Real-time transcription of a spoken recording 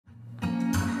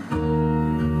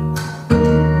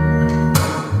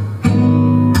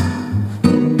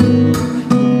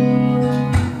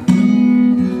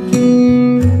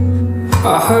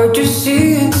heard you're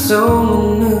seeing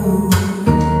someone new,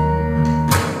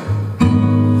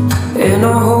 and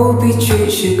I hope he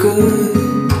treats you good.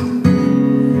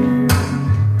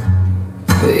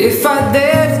 But if I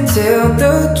dare to tell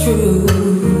the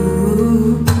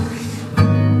truth,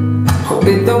 hope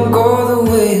it don't go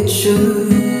the way it should.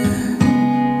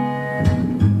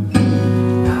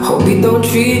 Hope he don't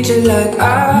treat you like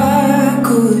I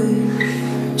could.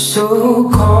 So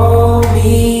call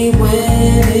me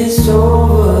when it's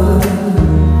over.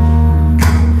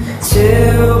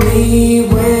 Tell me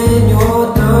when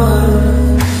you're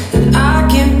done, and I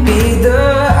can be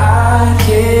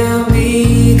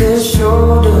the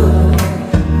shoulder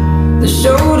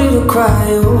to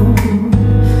cry on,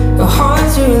 the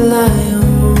heart to rely on.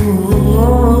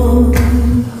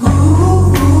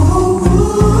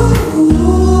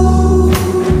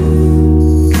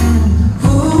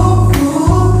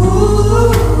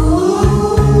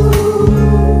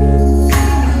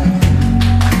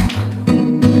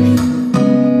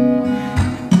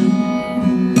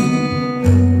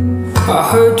 I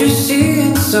heard you're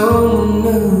seeing someone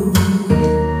new,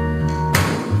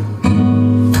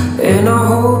 and I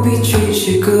hope he treats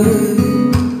you good.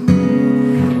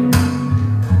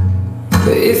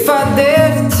 But if I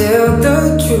dare to tell the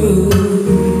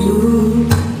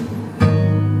truth,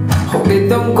 hope it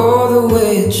don't go the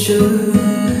way it should.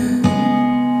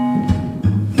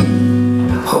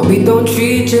 Hope he don't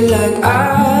treat you like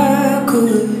I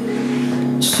could.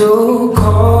 So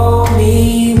call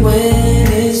me when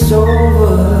it's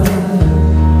over.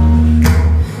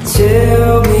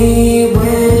 Tell me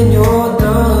when you're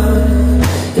done,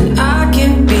 and I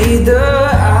can be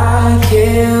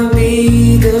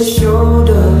the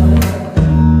shoulder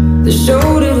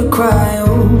to cry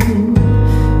on,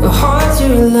 the heart to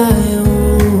rely on.